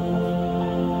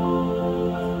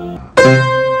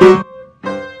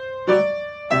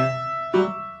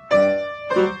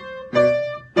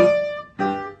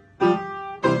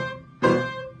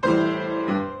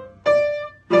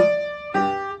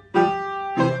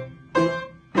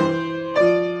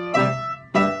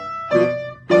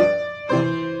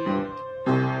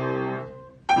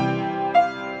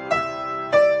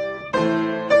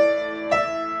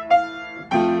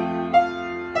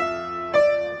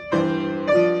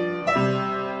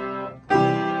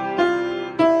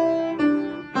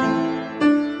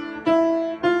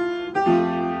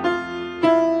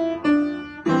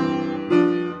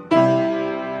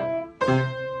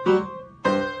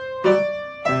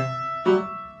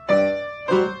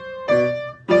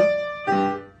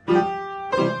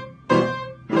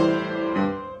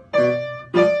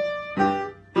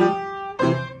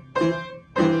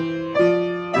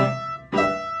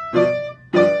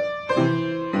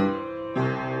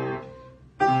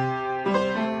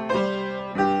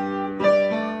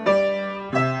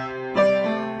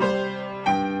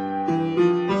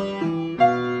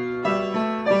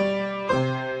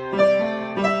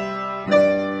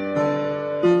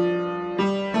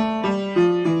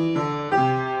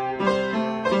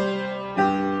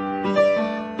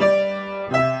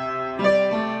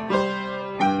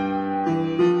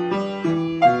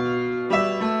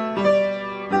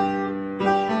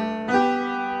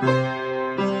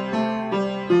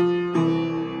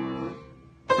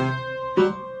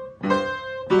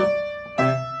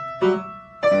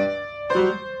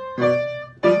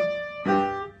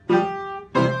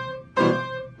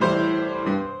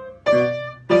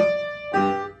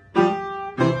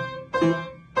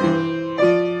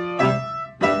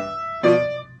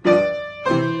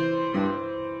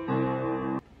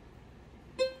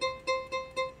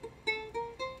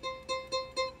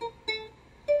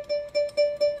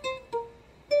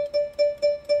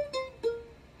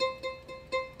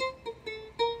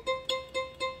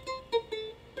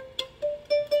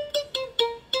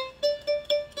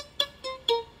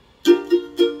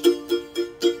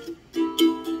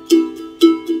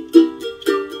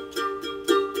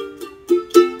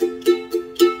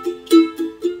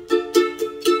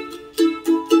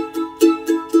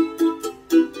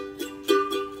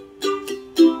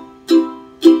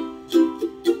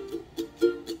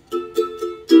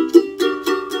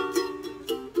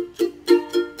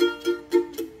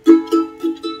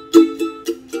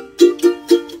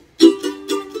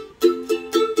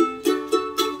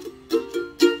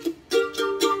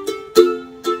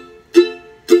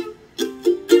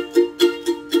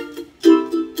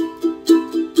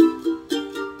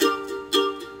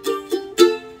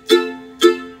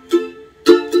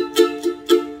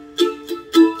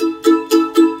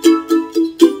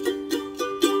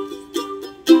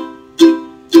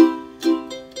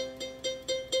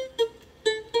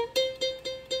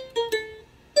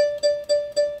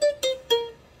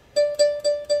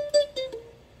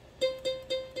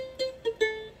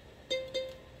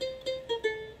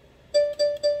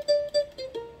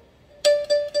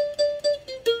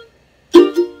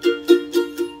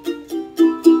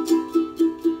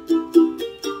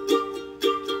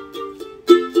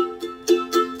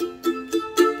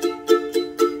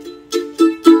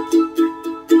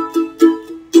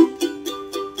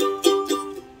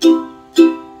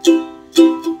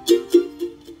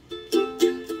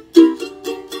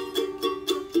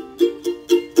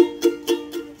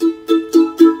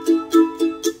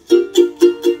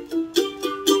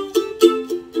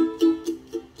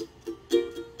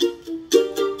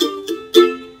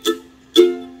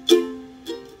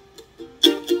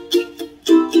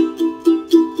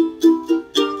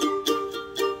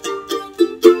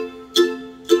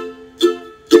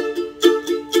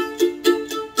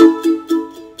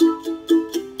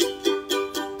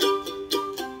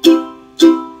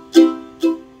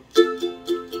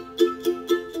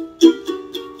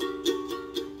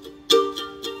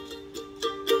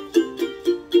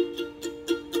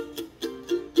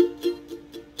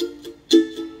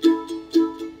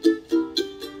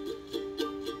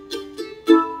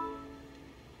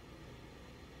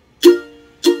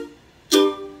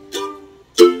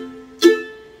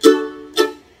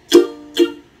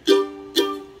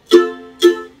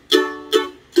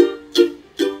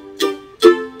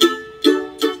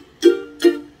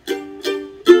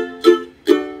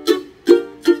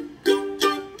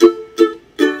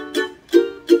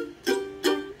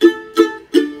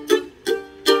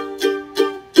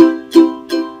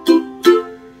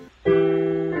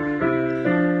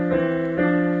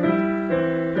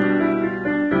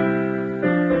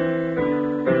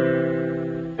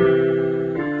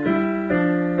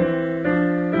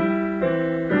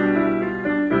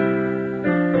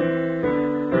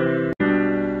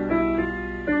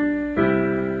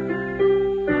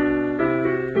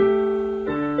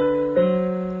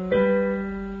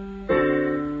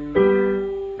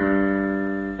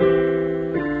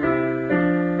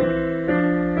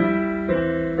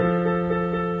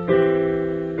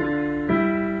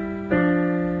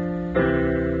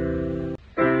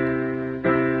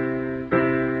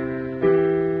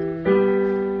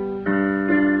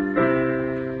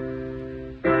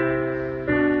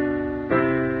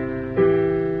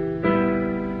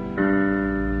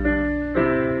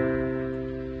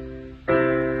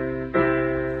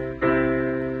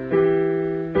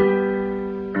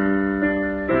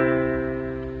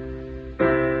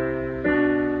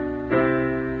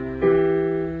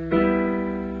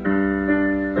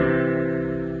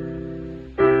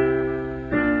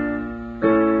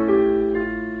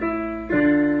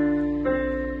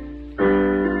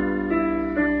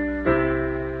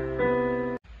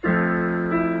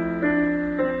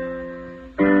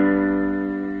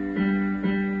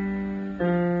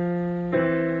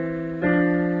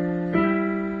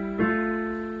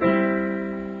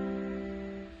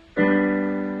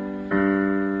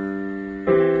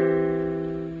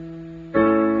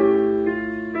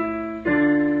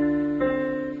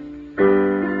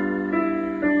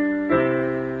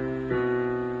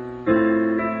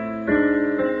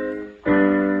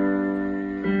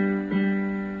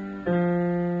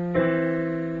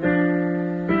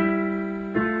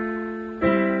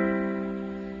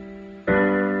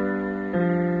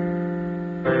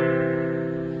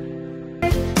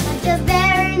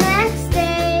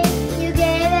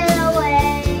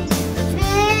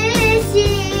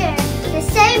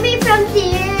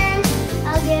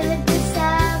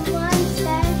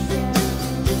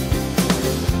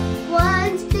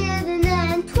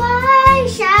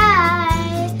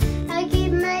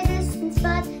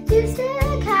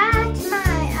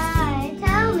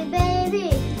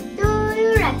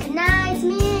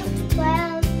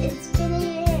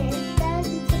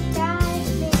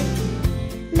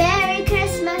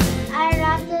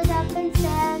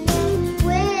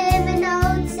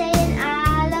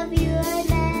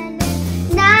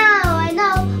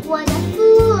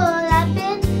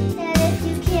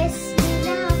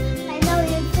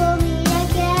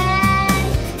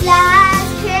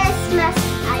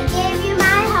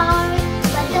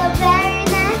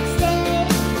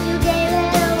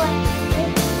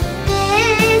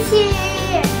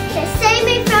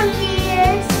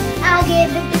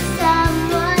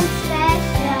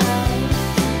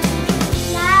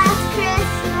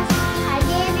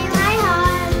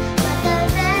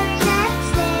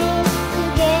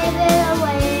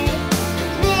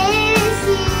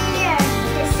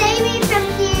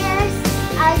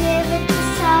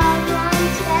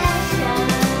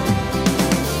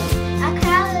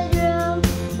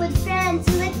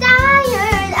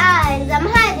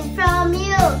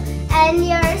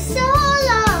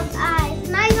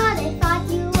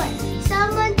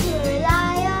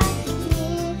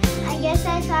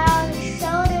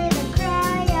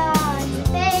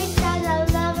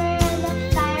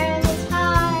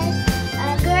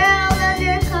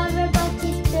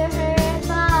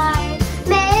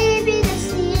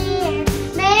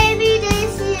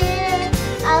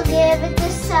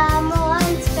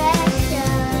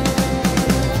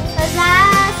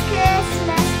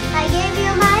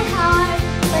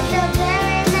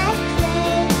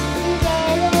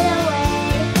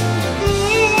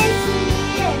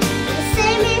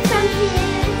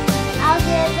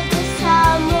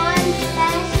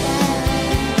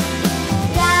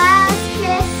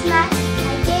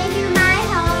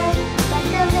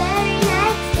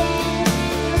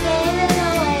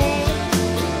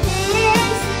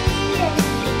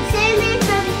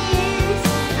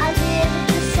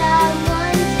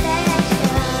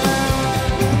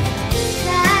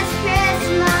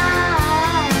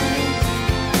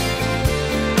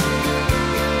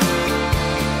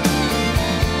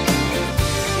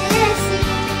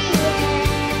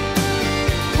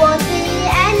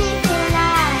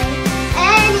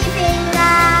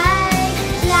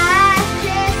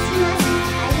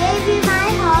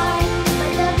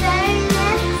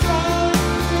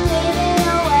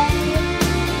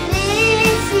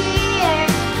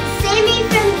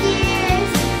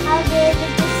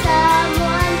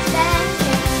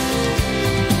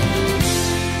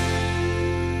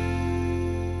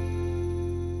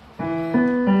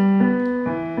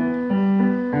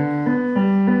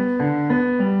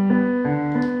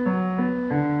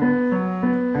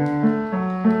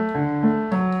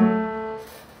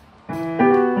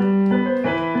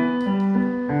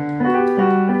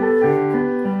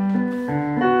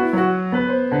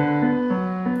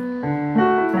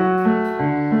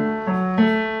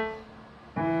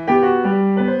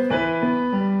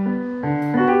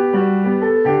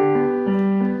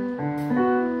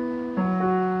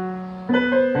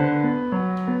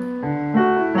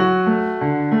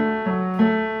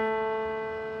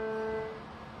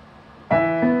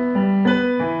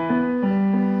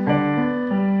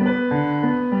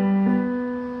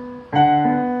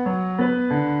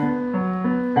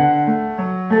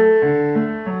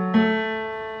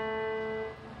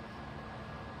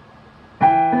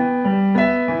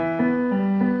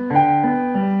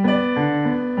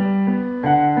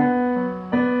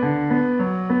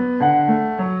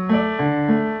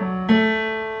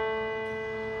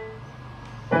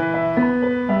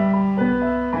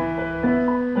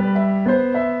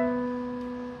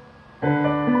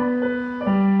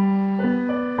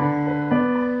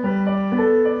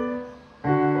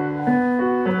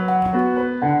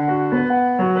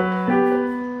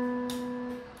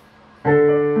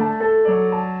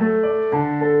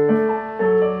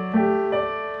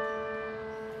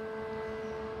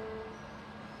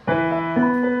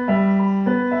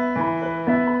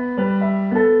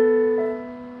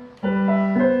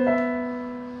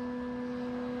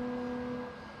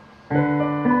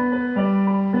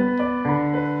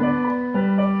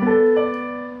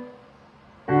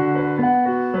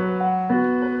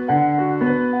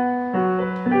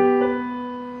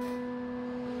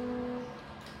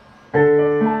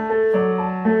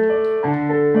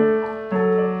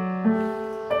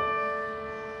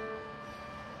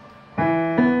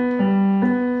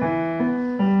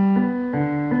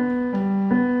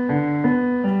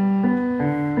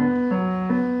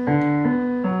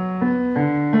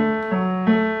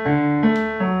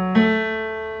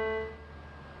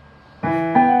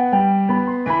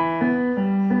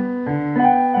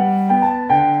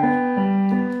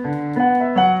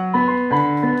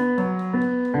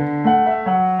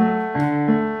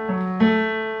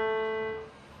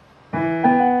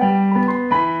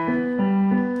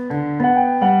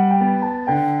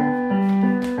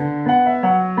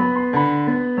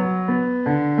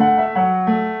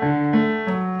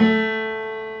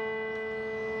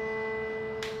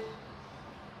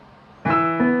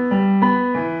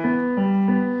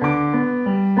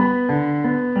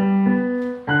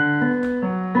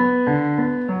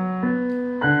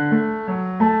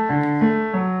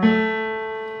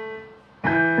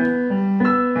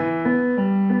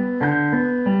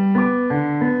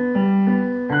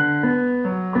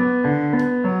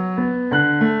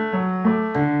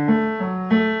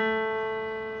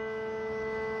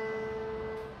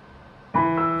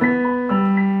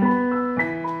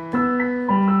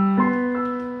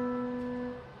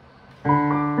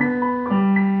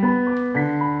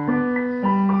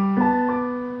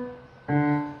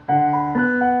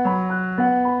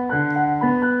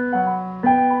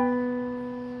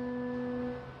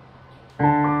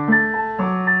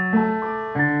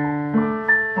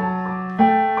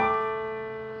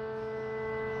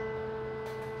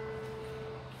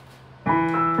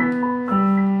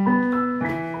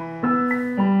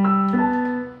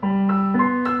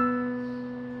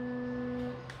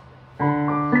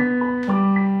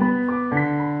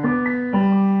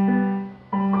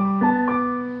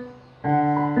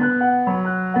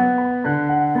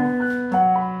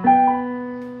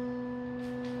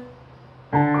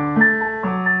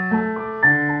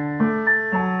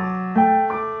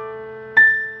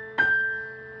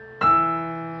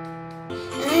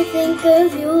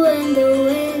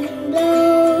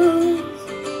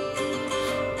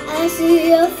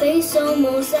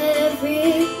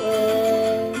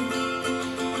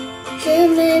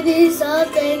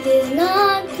 grave is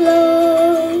not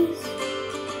closed,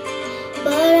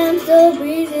 but I'm still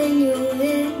breathing you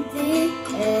in the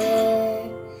air.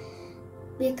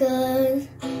 Because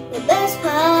the best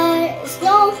part is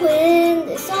knowing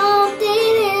there's something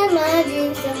in my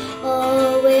dreams that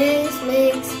always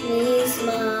makes me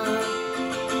smile.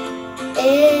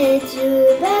 It's you,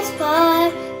 the best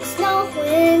part is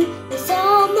knowing there's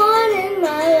someone in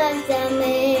my life that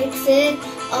makes it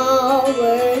all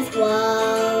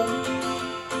worthwhile.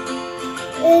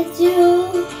 It's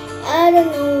you, I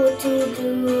don't know what to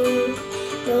do.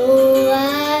 No,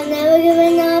 I've never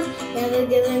given up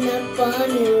on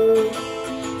you,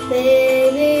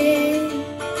 baby.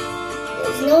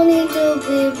 There's no need to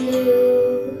be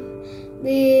blue,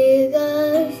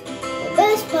 because the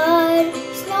best part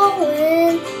is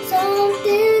knowing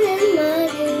something in my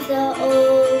dreams that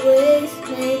always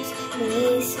makes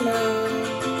me smile.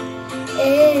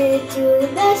 It's you, the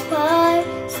best part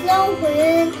is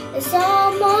knowing there's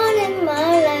someone in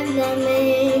my life that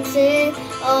makes it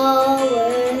all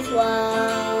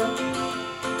worthwhile.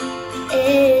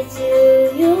 It's you,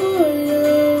 it's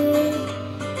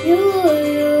you,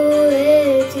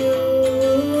 it's you.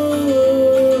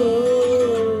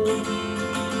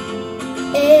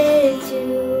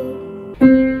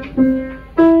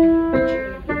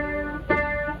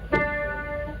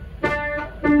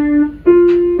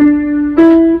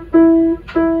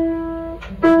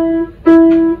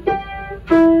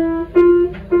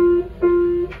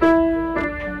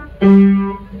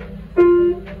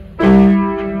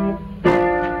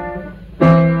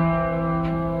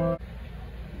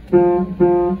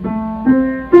 Thank you.